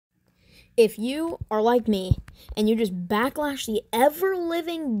If you are like me and you just backlash the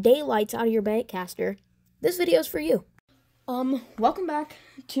ever-living daylights out of your baitcaster, this video is for you. Welcome back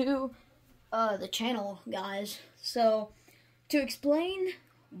to the channel, guys. So, to explain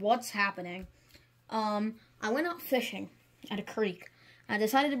what's happening, I went out fishing at a creek. I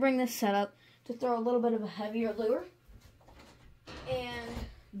decided to bring this setup to throw a little bit of a heavier lure. And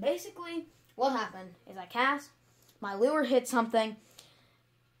basically, what happened is I cast, my lure hit something,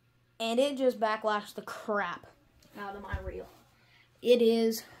 and it just backlashed the crap out of my reel. It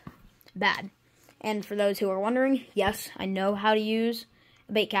is bad. And for those who are wondering, yes, I know how to use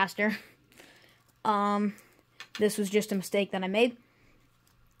a baitcaster. This was just a mistake that I made.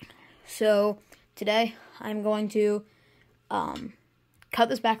 So today I'm going to cut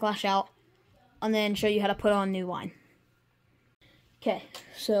this backlash out and then show you how to put on new line. Okay,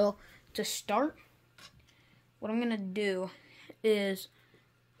 so to start, what I'm gonna do is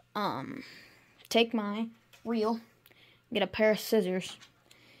take my reel, get a pair of scissors,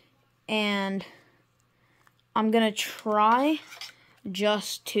 and I'm gonna try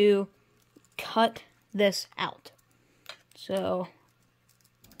just to cut this out. So,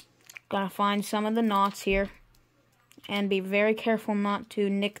 gotta find some of the knots here and be very careful not to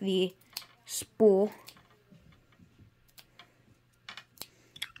nick the spool.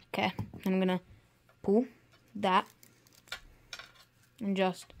 Okay, I'm gonna pull that and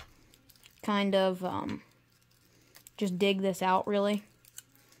just kind of just dig this out, really.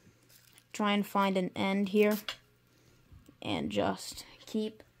 Try and find an end here and just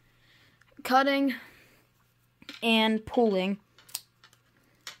keep cutting and pulling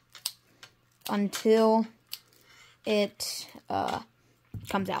until it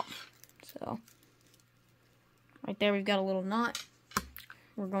comes out. So right there we've got a little knot.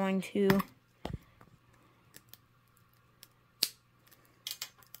 We're going to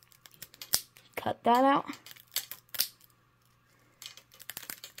cut that out.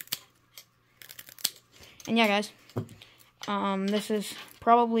 And yeah, guys, this is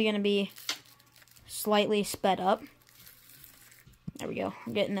probably going to be slightly sped up. There we go.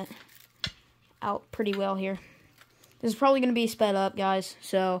 I'm getting it out pretty well here. This is probably going to be sped up, guys.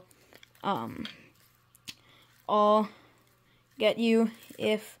 So, I'll get you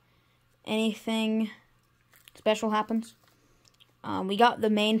if anything special happens. We got the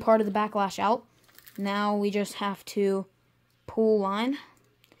main part of the backlash out. Now we just have to pull line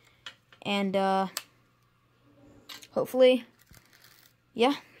and hopefully,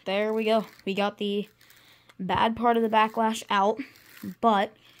 yeah, there we go. We got the bad part of the backlash out,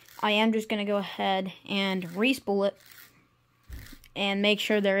 but I am just going to go ahead and re-spool it and make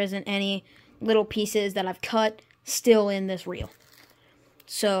sure there isn't any little pieces that I've cut still in this reel.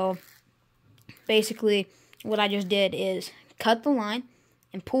 So, basically, what I just did is cut the line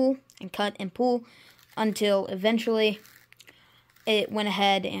and pull and cut and pull until eventually it went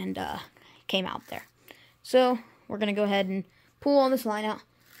ahead and came out there. So, we're going to go ahead and pull all this line out,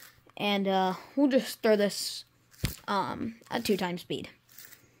 and we'll just throw this at 2 times speed.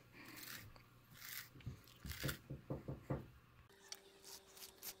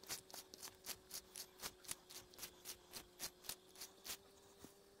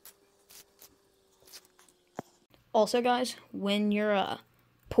 Also, guys, when you're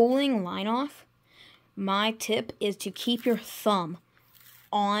pulling line off, my tip is to keep your thumb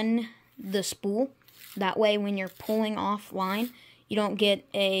on the spool. That way, when you're pulling off line, you don't get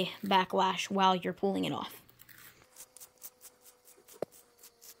a backlash while you're pulling it off.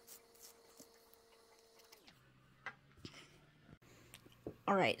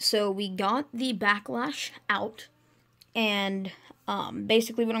 Alright, so we got the backlash out, and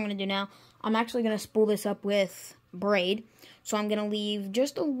basically what I'm going to do now, I'm actually going to spool this up with braid. So I'm going to leave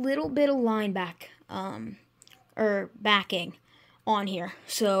just a little bit of line backing on here.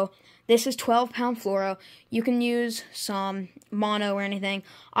 So this is 12-pound fluoro. You can use some mono or anything.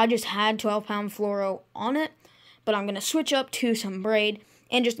 I just had 12-pound fluoro on it, but I'm going to switch up to some braid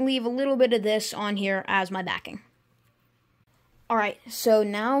and just leave a little bit of this on here as my backing. Alright, so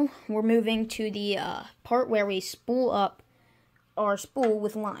now we're moving to the part where we spool up our spool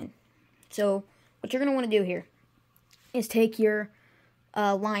with line. So what you're going to want to do here is take your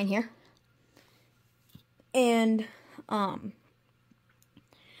line here, and I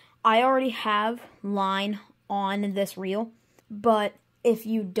already have line on this reel, but if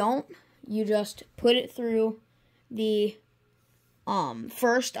you don't, you just put it through the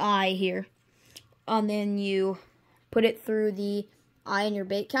first eye here, and then you put it through the eye in your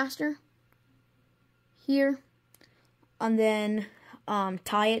baitcaster here, and then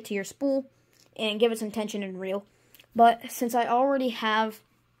tie it to your spool and give it some tension and reel. But since I already have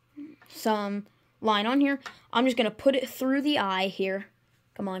some line on here. I'm just going to put it through the eye here.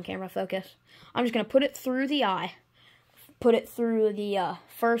 Come on, camera, focus. I'm just going to put it through the eye. Put it through the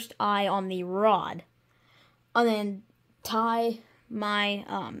first eye on the rod. And then tie my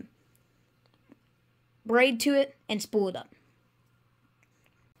braid to it and spool it up.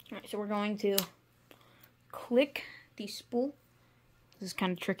 Alright, so we're going to click the spool. This is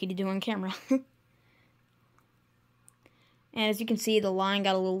kind of tricky to do on camera. And as you can see, the line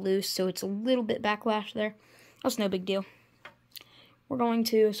got a little loose, so it's a little bit backlash there. That's no big deal. We're going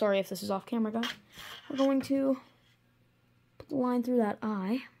to, sorry if this is off camera, guys. We're going to put the line through that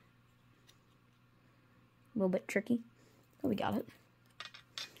eye. A little bit tricky, but we got it.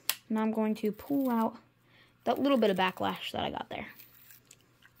 Now I'm going to pull out that little bit of backlash that I got there.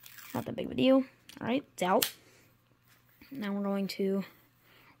 Not that big of a deal. Alright, it's out. Now we're going to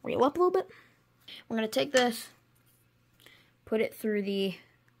reel up a little bit. We're going to take this, put it through the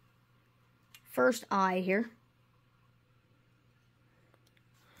first eye here.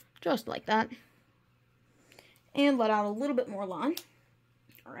 Just like that. And let out a little bit more line.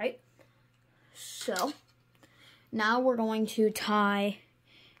 Alright. So, now we're going to tie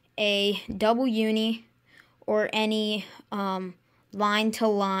a double uni or any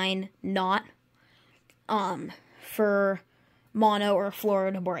line-to-line knot for mono or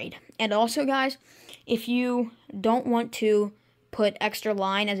Florida braid. And also, guys, if you don't want to put extra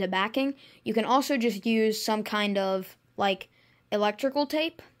line as a backing, you can also just use some kind of like electrical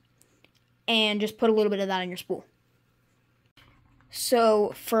tape and just put a little bit of that on your spool.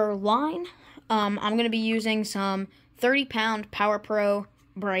 So for line, I'm going to be using some 30-pound Power Pro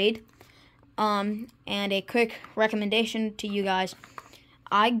braid. And a quick recommendation to you guys.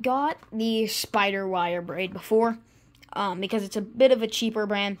 I got the spider wire braid before because it's a bit of a cheaper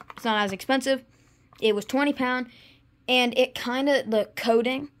brand. It's not as expensive. It was 20-pound, and it kind of, the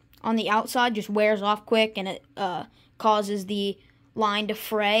coating on the outside just wears off quick, and it causes the line to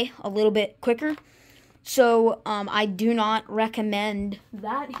fray a little bit quicker. So I do not recommend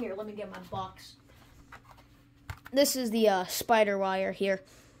that. Here, let me get my box. This is the spider wire here.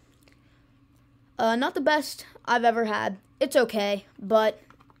 Not the best I've ever had. It's okay, but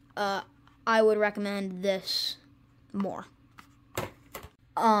I would recommend this more.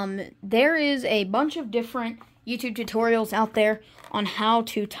 There is a bunch of different YouTube tutorials out there on how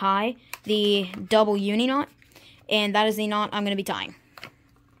to tie the double uni knot, and that is the knot I'm going to be tying.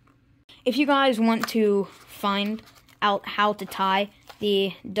 If you guys want to find out how to tie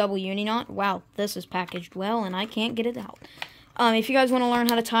the double uni knot, wow, this is packaged well, and I can't get it out. If you guys want to learn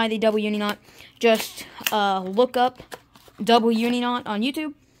how to tie the double uni knot, just look up double uni knot on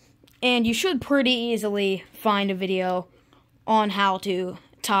YouTube, and you should pretty easily find a video on how to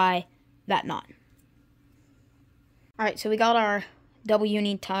tie that knot. Alright, so we got our double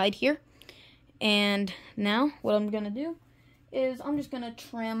uni tied here, and now what I'm going to do is I'm just going to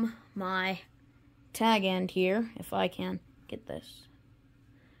trim my tag end here, if I can get this.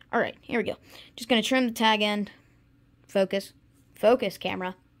 Alright, here we go. Just going to trim the tag end. Focus. Focus,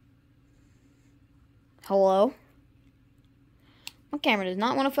 camera. Hello? My camera does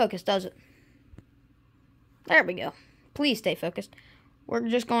not want to focus, does it? There we go. Please stay focused. We're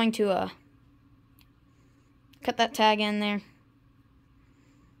just going to cut that tag in there.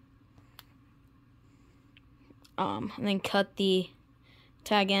 And then cut the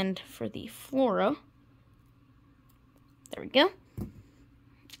tag end for the fluoro. There we go.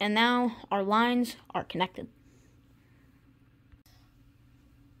 And now our lines are connected.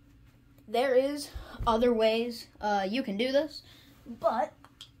 There is other ways you can do this, but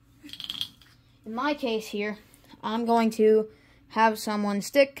in my case here, I'm going to have someone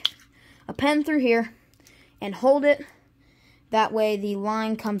stick a pen through here and hold it. That way the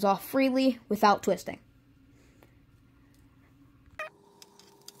line comes off freely without twisting.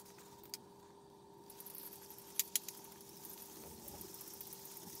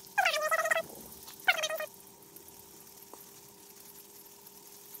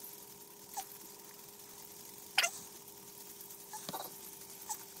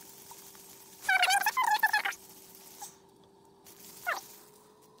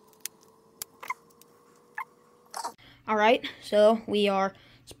 Alright, so we are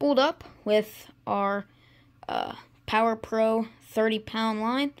spooled up with our Power Pro 30-pound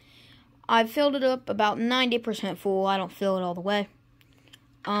line. I've filled it up about 90% full. I don't fill it all the way.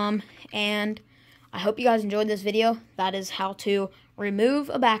 And I hope you guys enjoyed this video. That is how to remove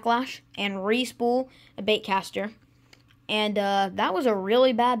a backlash and re-spool a baitcaster. And that was a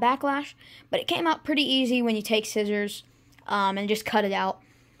really bad backlash, but it came out pretty easy when you take scissors and just cut it out.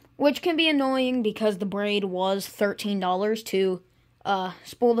 Which can be annoying because the braid was $13 to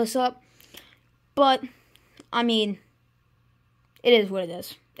spool this up. But, I mean, it is what it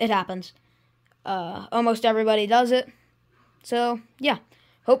is. It happens. Almost everybody does it. So, yeah.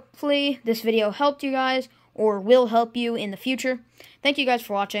 Hopefully this video helped you guys, or will help you in the future. Thank you guys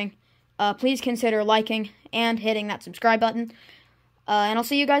for watching. Please consider liking and hitting that subscribe button. And I'll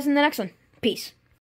see you guys in the next one. Peace.